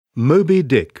Moby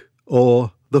Dick,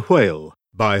 or The Whale,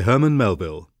 by Herman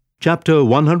Melville. Chapter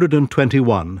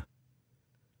 121.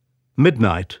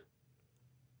 Midnight.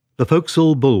 The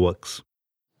Forecastle Bulwarks.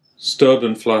 Stub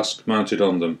and Flask mounted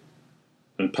on them,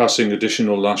 and passing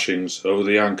additional lashings over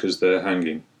the anchors there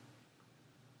hanging.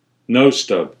 No,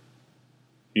 Stub,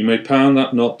 you may pound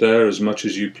that knot there as much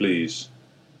as you please,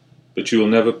 but you will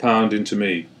never pound into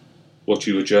me what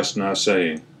you were just now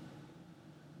saying.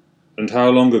 And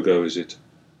how long ago is it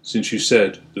since you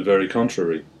said the very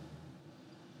contrary?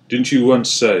 Didn't you once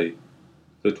say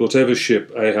that whatever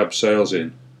ship Ahab sails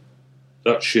in,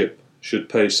 that ship should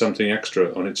pay something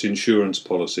extra on its insurance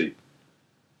policy,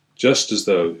 just as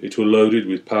though it were loaded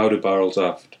with powder barrels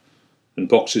aft and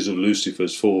boxes of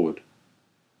lucifers forward?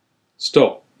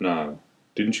 Stop, now,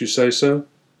 didn't you say so?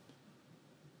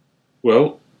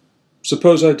 Well,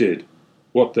 suppose I did,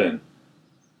 what then?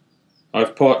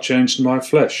 I've part changed my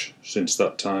flesh since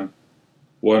that time.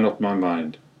 Why not my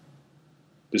mind?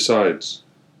 Besides,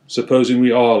 supposing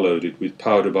we are loaded with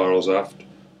powder barrels aft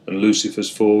and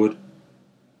lucifers forward,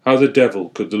 how the devil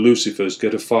could the lucifers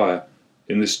get afire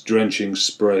in this drenching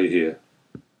spray here?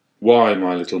 Why,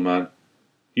 my little man,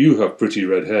 you have pretty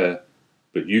red hair,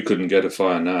 but you couldn't get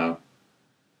afire now.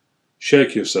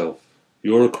 Shake yourself.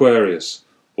 Your Aquarius,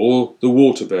 or the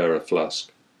water-bearer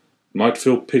Flask, might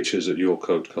fill pitchers at your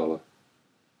coat collar.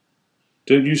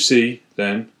 Don't you see,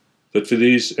 then, that for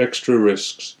these extra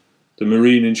risks the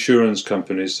marine insurance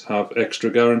companies have extra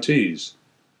guarantees?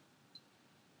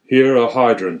 Here are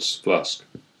hydrants, Flask.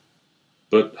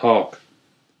 But hark,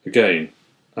 again,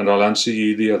 and I'll answer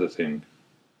ye the other thing.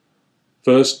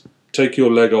 First, take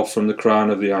your leg off from the crown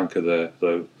of the anchor there,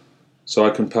 though, so I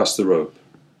can pass the rope.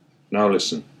 Now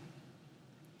listen.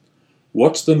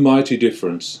 What's the mighty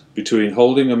difference between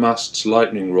holding a mast's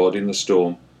lightning rod in the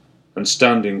storm and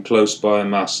standing close by a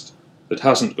mast that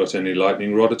hasn't got any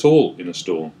lightning rod at all in a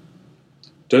storm?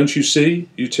 Don't you see,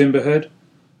 you timberhead,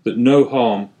 that no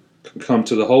harm can come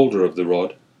to the holder of the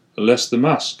rod unless the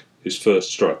mast is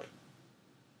first struck?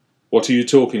 What are you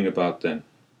talking about then?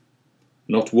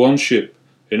 Not one ship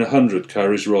in 100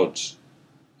 carries rods,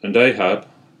 and Ahab,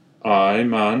 I,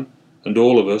 man, and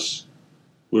all of us,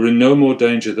 were in no more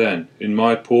danger then, in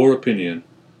my poor opinion,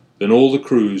 than all the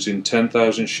crews in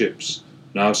 10,000 ships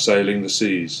now sailing the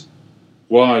seas.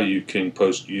 Why, you king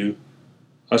post you,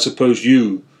 I suppose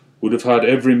you would have had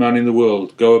every man in the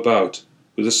world go about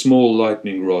with a small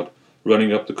lightning rod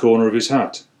running up the corner of his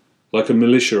hat, like a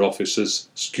militia officer's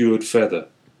skewered feather,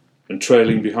 and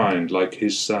trailing behind like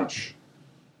his sash.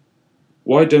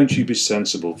 Why don't you be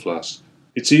sensible, Flask?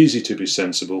 It's easy to be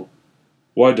sensible.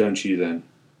 Why don't ye then?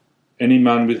 Any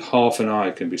man with half an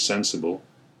eye can be sensible.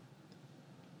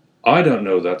 I don't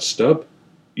know that, Stub.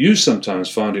 You sometimes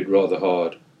find it rather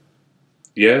hard.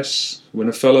 Yes, when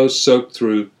a fellow's soaked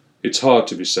through, it's hard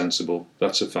to be sensible,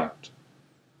 that's a fact.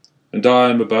 And I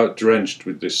am about drenched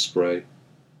with this spray.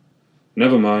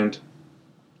 Never mind.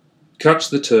 Catch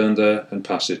the turn there and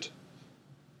pass it.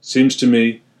 Seems to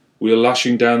me we are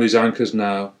lashing down these anchors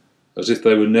now as if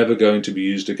they were never going to be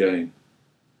used again.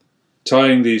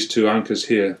 Tying these two anchors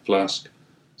here, Flask,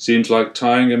 seems like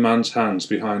tying a man's hands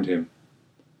behind him.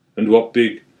 And what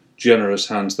big, generous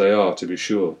hands they are, to be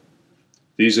sure.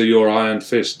 These are your iron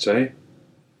fists, eh?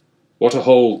 What a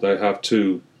hold they have,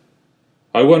 too.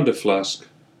 I wonder, Flask,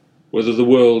 whether the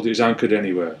world is anchored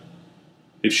anywhere.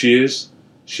 If she is,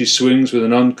 she swings with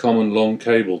an uncommon long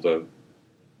cable, though.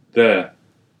 There,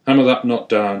 hammer that knot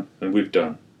down, and we've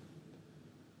done.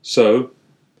 So,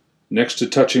 next to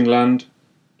touching land,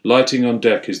 lighting on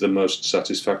deck is the most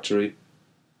satisfactory.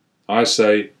 I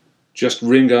say, just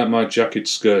wring out my jacket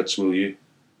skirts, will ye?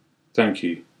 Thank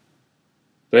ye.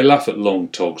 They laugh at long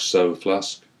togs so,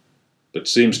 Flask, but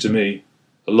seems to me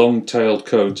a long-tailed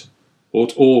coat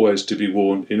ought always to be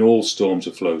worn in all storms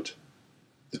afloat.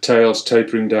 The tails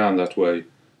tapering down that way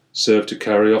serve to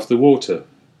carry off the water,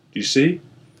 do you see?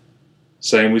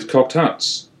 Same with cocked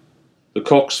hats. The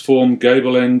cocks form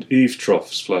gable-end eave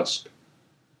troughs, Flask.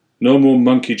 No more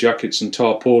monkey jackets and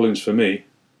tarpaulins for me.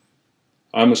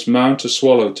 I must mount a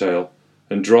swallowtail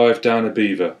and drive down a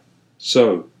beaver.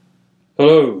 So.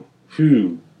 Hullo!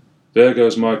 Phew! There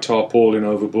goes my tarpaulin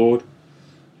overboard.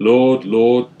 Lord,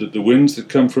 Lord, that the winds that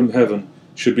come from heaven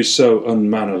should be so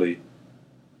unmannerly.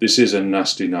 This is a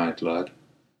nasty night, lad.